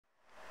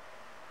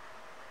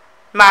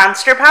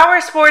Monster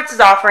Powersports is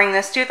offering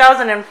this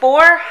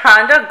 2004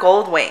 Honda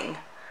Goldwing.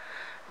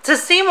 To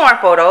see more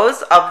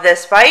photos of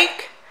this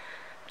bike,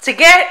 to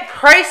get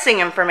pricing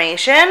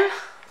information,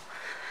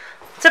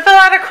 to fill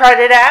out a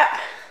credit app,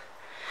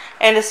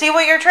 and to see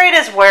what your trade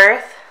is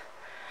worth,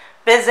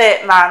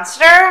 visit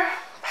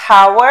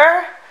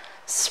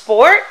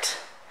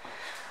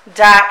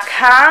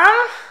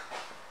monsterpowersport.com.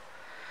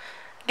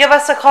 Give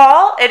us a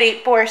call at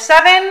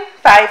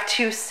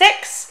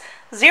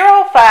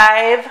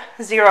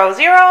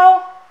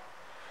 847-526-0500,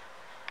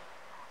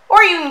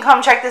 or you can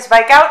come check this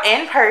bike out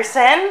in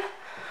person.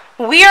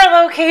 We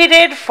are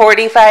located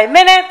 45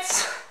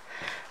 minutes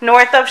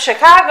north of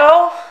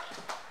Chicago,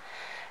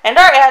 and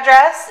our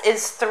address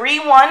is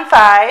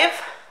 315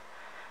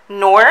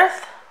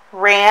 North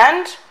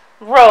Rand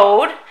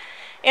Road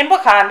in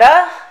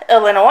Wauconda,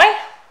 Illinois.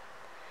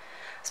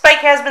 This bike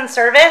has been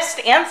serviced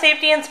and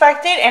safety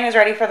inspected and is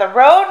ready for the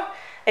road.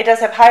 It does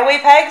have highway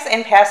pegs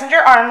and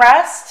passenger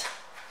armrest.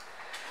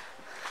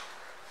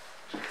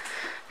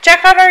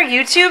 Check out our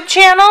YouTube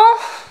channel.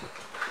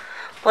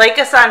 Like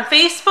us on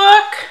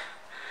Facebook.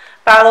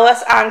 Follow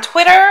us on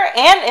Twitter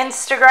and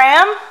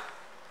Instagram.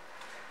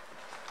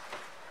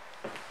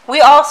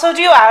 We also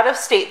do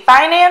out-of-state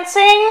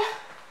financing.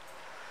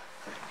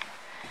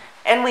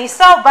 And we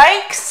sell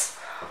bikes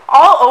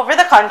all over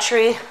the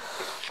country.